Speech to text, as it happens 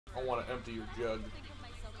I want to empty your jug.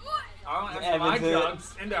 I want to empty my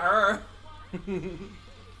jugs into her.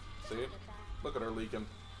 See? Look at her leaking.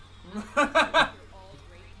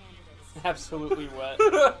 Absolutely wet.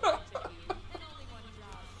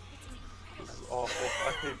 This is awful.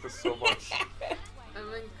 I hate this so much.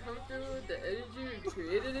 I'm uncomfortable with the energy we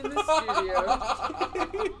created in the studio.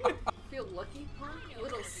 Feel lucky, punk? A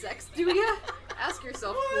little sex, do ya? Ask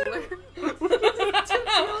yourself, cooler. To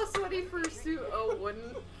feel a sweaty fursuit, oh,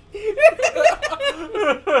 wouldn't.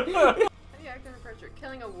 How do you act under pressure?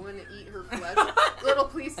 Killing a woman to eat her flesh. Little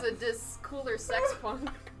piece of this cooler sex punk.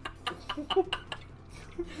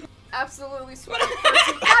 Absolutely sweaty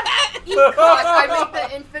fursuit. God, eat cock. I make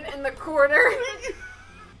the infant in the corner.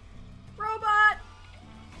 Robot!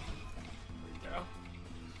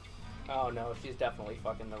 Oh no, she's definitely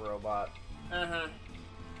fucking the robot. Uh-huh.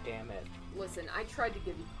 Damn it. Listen, I tried to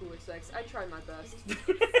give you cooler sex. I tried my best.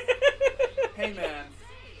 Hey, man.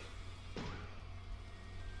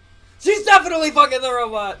 She's definitely fucking the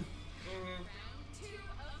robot!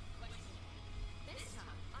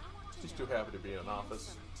 She's too happy to be in an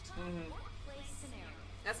office.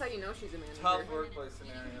 That's how you know she's a manager. Tough workplace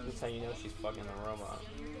scenarios. That's how you know she's fucking the robot.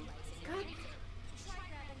 God.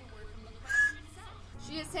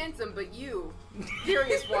 She is handsome, but you,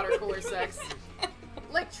 furious water cooler sex.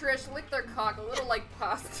 Lick Trish, lick their cock, a little like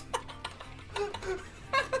pasta.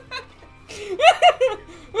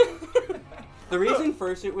 The reason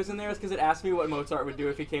Fursuit was in there is because it asked me what Mozart would do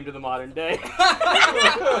if he came to the modern day.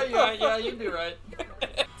 yeah, you'd be right.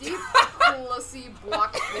 Deep pussy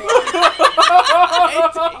block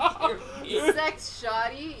sex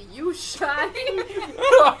shoddy, you shoddy.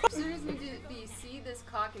 Sinners need to be see this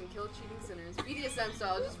cock and kill cheating sinners. BDSM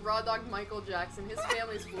style, just raw dog Michael Jackson. His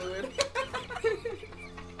family's fluid.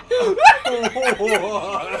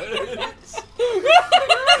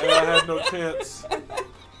 And I had no chance.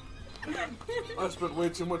 I spent way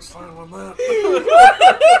too much time on that.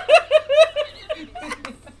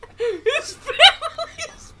 His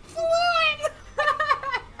family's fluid!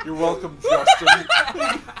 You're welcome, Justin.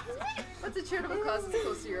 What's a charitable cause that's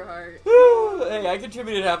close to your heart? Hey, I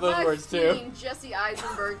contributed half those words too. Jesse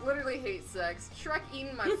Eisenberg literally hates sex. Shrek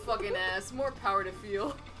eating my fucking ass. More power to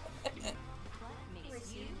feel.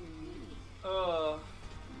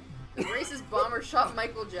 Racist bomber shot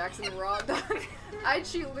Michael Jackson raw dog. I'd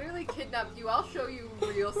she literally kidnapped you. I'll show you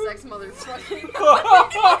real sex, motherfucking.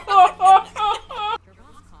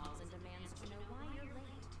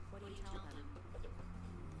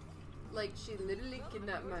 Like, she literally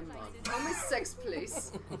kidnapped my mom. Home is sex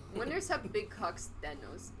place. Winners have big cocks,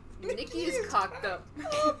 Thanos. Nikki is cocked up.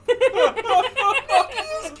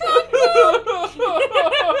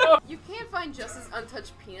 You can't find Justice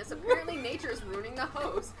untouched penis. Apparently nature is ruining the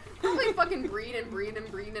hose. Don't play fucking breed and breed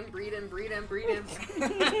and breed and breed and breed and breed and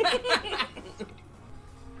Everyone's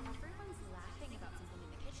laughing about something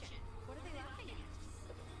in the kitchen. What are they laughing at?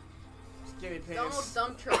 Skinny penis. Donald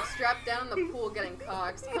dump truck strapped down in the pool getting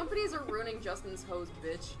coxed. Companies are ruining Justin's hose,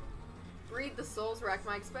 bitch. Breed the souls rack,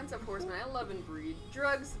 my expensive horseman. I love and breed.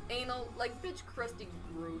 Drugs, anal, like bitch crusty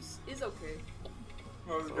gross. Is okay.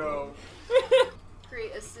 Let's go.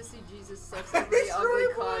 Create a sissy Jesus sucks every ugly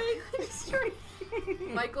cock.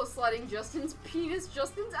 Michael sliding Justin's penis,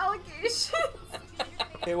 Justin's allegations.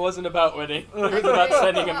 It wasn't about winning. It was about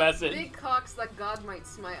sending a message. Big cocks that God might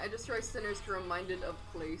smite. I destroy sinners to reminded of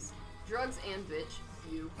place. Drugs and bitch.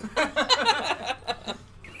 You.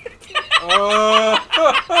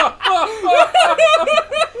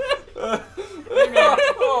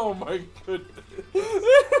 Oh my goodness.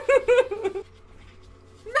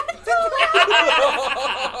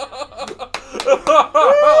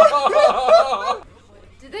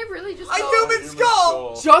 Did they really just A go? human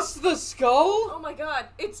skull! Just the skull? Oh my god,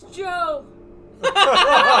 it's Joe! Joe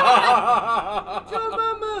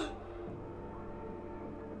Mama!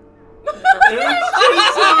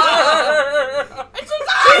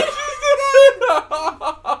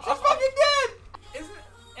 She's fucking dead! Isn't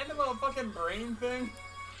it a little fucking brain thing?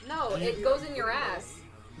 No, it goes in your ass.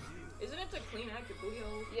 Isn't it to clean out your booty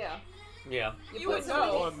hole? Yeah. Yeah. You put would some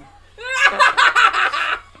know.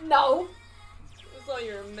 in No! It's all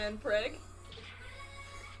your men preg.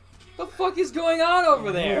 The fuck is going on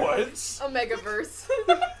over there? What? Omegaverse.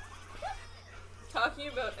 Talking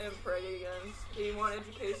about mpreg again. Do you want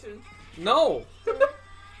education? No.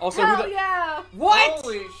 Also, Hell who the yeah! what?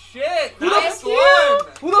 Holy shit! Who the Nice f- one!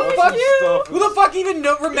 Who the fuck? Stuff Who the fuck even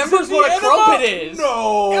remembers Is it what the a crumpet enema? is?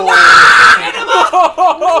 No.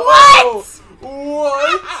 What?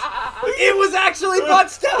 What? It was actually butt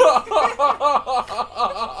stuff.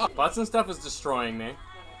 Butts and stuff is destroying me.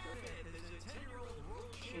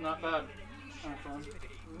 Not bad. Not fun.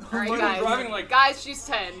 Alright, You're guys. driving like Guys, she's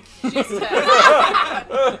 10. She's 10.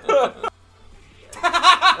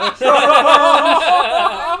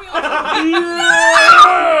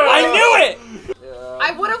 I knew it!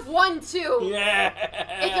 I would have won too Yeah!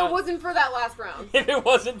 if it wasn't for that last round. If it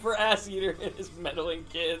wasn't for Ass Eater and his meddling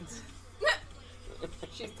kids.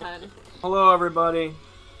 She's 10. Hello, everybody.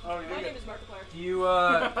 Oh, you're My good. name is Markiplier. Do you,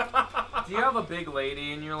 do you have a big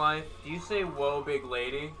lady in your life? Do you say, whoa, big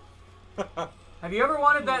lady? Have you ever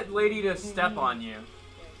wanted that lady to step on you?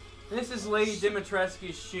 This is Lady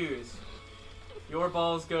Dimitrescu's shoes. Your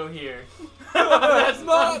balls go here. That's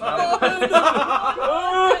not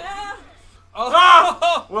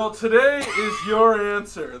Well, today is your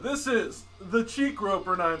answer. This is the Cheek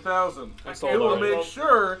Roper 9000. I It can't will vote. make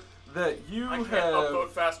sure that you I can't have upvote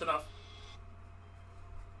fast enough.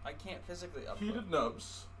 I can't physically upvote. heated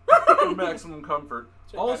nubs for maximum comfort.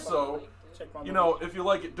 Also, Check my you know, if you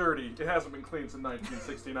like it dirty, it hasn't been cleaned since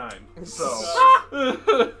 1969. So,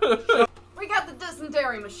 We got the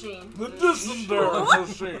dysentery machine. the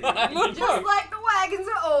dysentery machine. Just like the wagons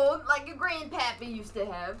are old, like your grandpappy used to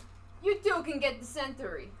have, you too can get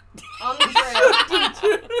dysentery on the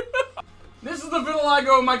trail. This is the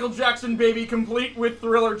Vitiligo Michael Jackson baby, complete with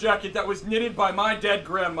Thriller jacket that was knitted by my dead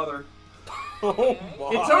grandmother. Oh my.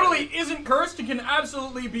 It totally isn't cursed. It can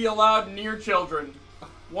absolutely be allowed near children.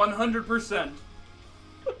 100%.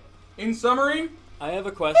 In summary, I have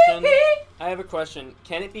a question.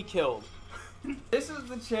 Can it be killed? This is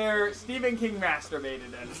the chair Stephen King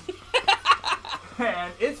masturbated in.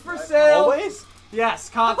 And it's for sale. Always? Yes,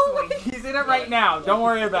 constantly. He's in it right now. Don't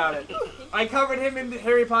worry about it. I covered him in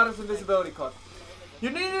Harry Potter's Invisibility Cloak. You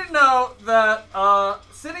need to know that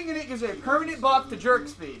sitting in it gives a permanent buff to jerk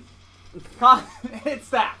speed. It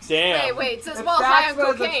stacks. Damn. Wait, it says It while high on stacks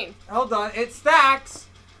with cocaine. Hold on, it stacks.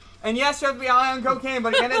 And yes, you have to be high on cocaine,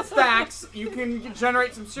 but again, it stacks. You can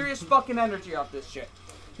generate some serious fucking energy off this shit.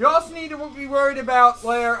 You also need to be worried about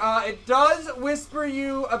where it does whisper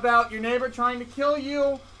you about your neighbor trying to kill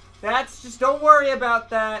you. That's just, don't worry about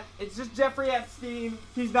that. It's just Jeffrey Epstein.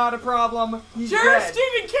 He's not a problem. He's chair dead.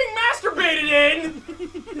 Stephen King masturbated in.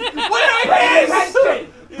 What did I pay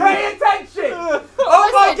attention? Pay attention! Oh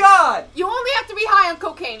my Listen. god! You only have to be high on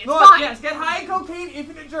cocaine. It's Look, fine. yes, get high on cocaine,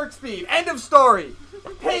 infinite jerk speed. End of story.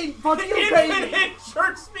 Hey, fuck you, baby. Infinite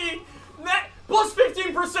jerk speed. That plus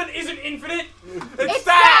 15% isn't infinite. It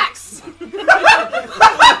stacks.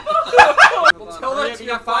 We'll tell that to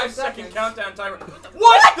your 5-second countdown timer.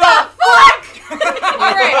 What the fuck?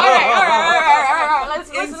 Alright.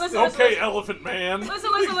 Listen. Okay, Elephant Man. Listen.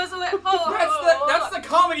 Oh, That's the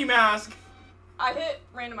comedy mask. I hit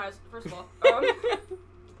randomize, first of all.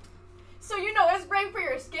 So, you know, it's great for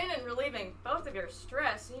your skin and relieving both of your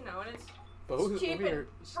stress, you know, and it's cheap and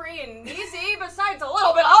free and easy, besides a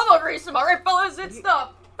little bit of elbow grease, am I right, fellas? It's the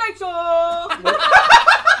facial!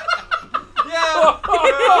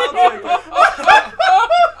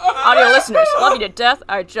 Audio listeners, love you to death.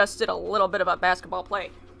 I just did a little bit of a basketball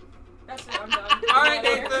play. That's it, I'm done. Alright,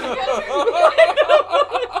 Nathan.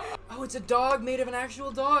 Oh, it's a dog made of an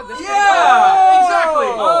actual dog. That's Yeah, exactly.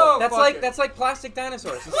 Oh, fuck that's like plastic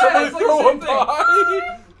dinosaurs. Yeah, it's like the same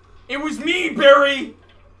thing. It was me, Barry.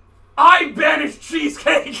 I banished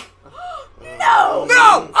cheesecake. No!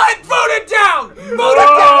 No, I voted down. Voted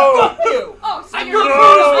down. Fuck you. Oh, so Your you're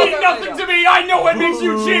votes mean nothing to me. I know what makes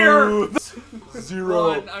you cheer. Zero.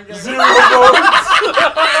 One, I'm gonna- Zero votes.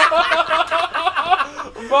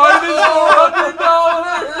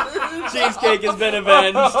 -$400. Cheesecake has been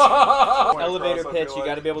avenged. Elevator Cross, I pitch. feel You like.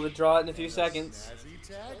 got to be able to draw it in a few seconds.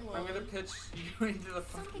 I'm gonna pitch you into the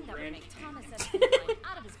Something fucking that would brain. make Thomas Edison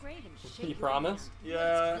out of his grave and shake You his promise?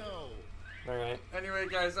 Yeah. All right. Anyway,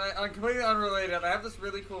 guys, I'm completely unrelated. I have this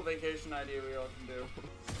really cool vacation idea we all can do.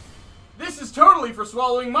 This is totally for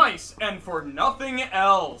swallowing mice and for nothing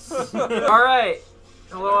else. All right.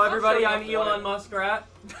 Hello, everybody. I'm Elon Muskrat.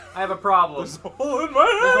 I have a problem. There's a hole in my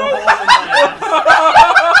There's a head.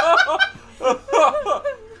 hole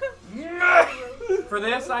in my ass. For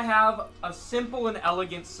this, I have a simple and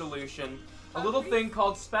elegant solution. A little thing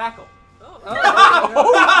called spackle. Oh no!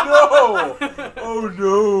 Oh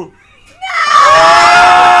no!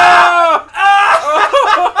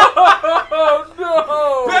 Oh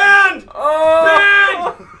no! Banned! Banned!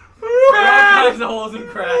 All Banned! kinds of holes and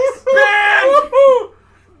cracks. Banned!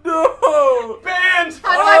 No! Banned!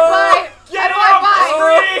 How do I buy it? Get How it do I off buy the it?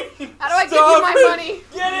 screen! How do I give Stop you my it. money?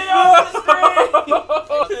 Get it off the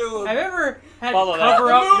screen! Have you ever had Follow to that.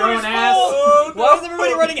 cover up your own ass? Oh, Why is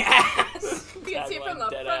everybody running ass? You can see it from the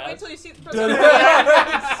Dead front. ass. Wait till you see it from Dead the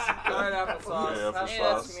ass. back. Alright, applesauce. Yeah, Hey,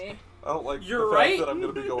 that's me. I don't like You're the right. fact that I'm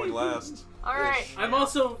gonna be going last. Alright. I'm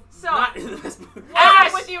also So- not in this movie.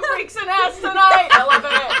 Ass with you freaks and ass tonight! I love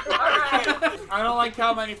it! Alright. I don't like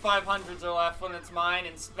how many 500s are left when it's mine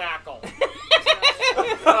and Spackle.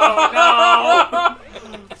 Oh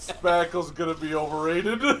Spackle's gonna be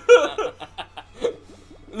overrated.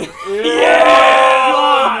 Yeah!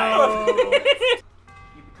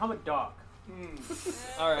 You become a dog.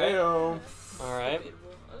 All right. Ayo. All right.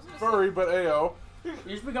 Furry, but ayo. You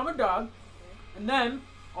just become a dog, and then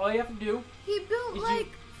all you have to do. He built Did like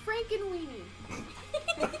Frankenweenie.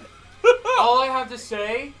 All I have to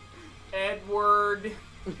say, Edward.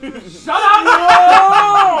 Shut up!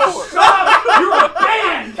 No! Shut up! You're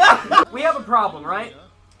banned. We have a problem, right?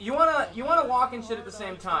 You wanna walk and shit at the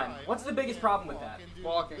same time. What's the biggest problem with that?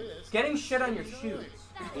 Walking. Getting shit on your shoes.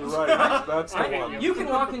 You're right. That's the Right? one. You can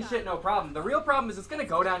walk and shit, no problem. The real problem is it's gonna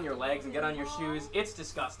go down your legs and get on your shoes. It's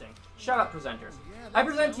disgusting. Shut up, presenters. I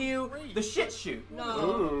present to you the shit shoot. No.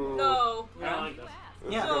 Ooh. No. Yeah. It's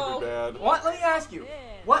Yeah. gonna be bad. What? Let me ask you.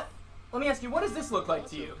 What does this look like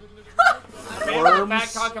to you? Fat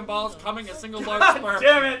cock and balls coming a single large sperm.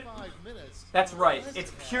 Damn it! That's right.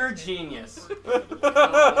 It's pure genius.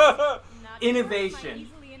 Innovation.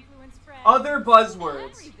 Other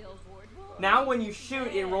buzzwords. Now when you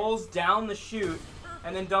shoot, it rolls down the chute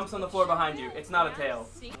and then dumps on the floor behind you. It's not a tail.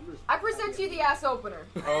 I present to you the ass opener.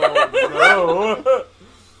 Oh no.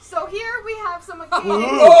 So here we have some occasions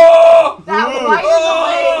Oh! that widen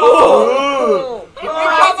the legs.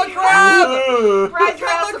 Become a crab! Brad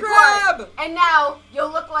Become a support. crab! And now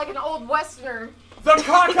you'll look like an old westerner The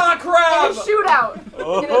caca in crab! a shootout. In a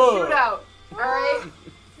Oh. shootout. Alright?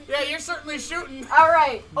 Yeah, you're certainly shooting.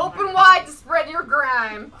 Alright. Open wide to spread your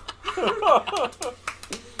grime.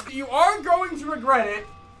 You are going to regret it.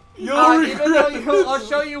 You'll Even though regret I'll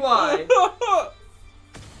show you why.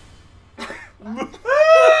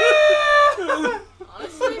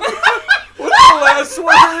 Honestly, What's the last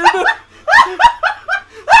word?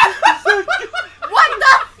 What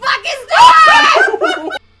the fuck is that?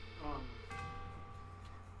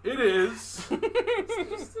 It is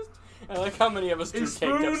I like how many of us a drew caked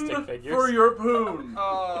up stick spoon figures. for your poon.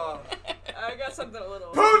 Oh. I got something a little.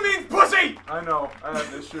 Poon means pussy! I know, I had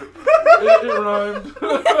an issue. It rhymed.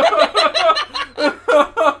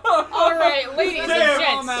 Alright, ladies and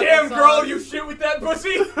gents. Damn, girl, you shit with that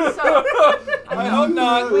pussy? So, I hope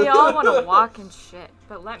not. we all want to walk and shit,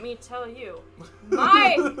 but let me tell you,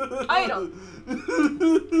 my item.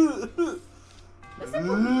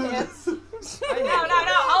 Pants. No,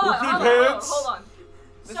 hold on, pants. hold on.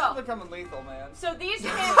 This So, is becoming lethal, man. so these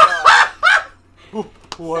pants.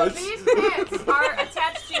 What? So these pants are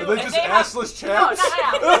attached to. Are they and just have- assless No, chaps?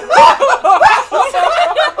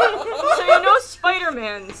 So you know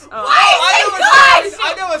Spider-Man's.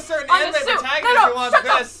 I know a certain On the anime suit. protagonist No, who wants shut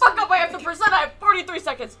the this. fuck up! I have to present. I have 43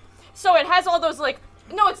 seconds. So it has all those like.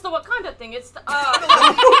 No, it's the Wakanda thing. It's the. So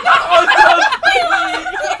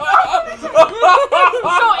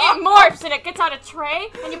it morphs and it gets on a tray,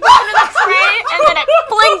 and you put it in the tray, and then it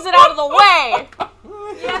flings it out of the way.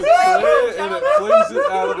 Yes, And it flings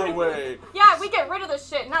it out of the way. yeah, we get rid of the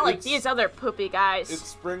shit, not like It's- these other poopy guys. It's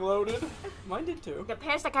spring-loaded. Mine did too. The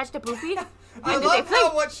pants that catch the poopy. I Did they love fling?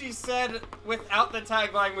 how what she said without the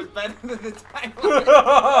tagline was better than the tagline.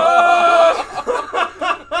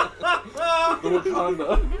 The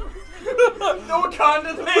Wakanda. The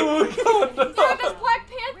Wakanda thing. Yeah, this Black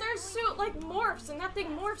Panther suit like morphs, and that thing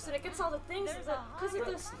morphs, and it gets all the things because of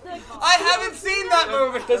this. I haven't seen that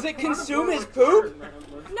movie. Does it consume his poop? No,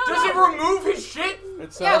 Does no. it remove his shit?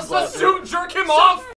 It Yeah, sounds so like Does the suit jerk him off?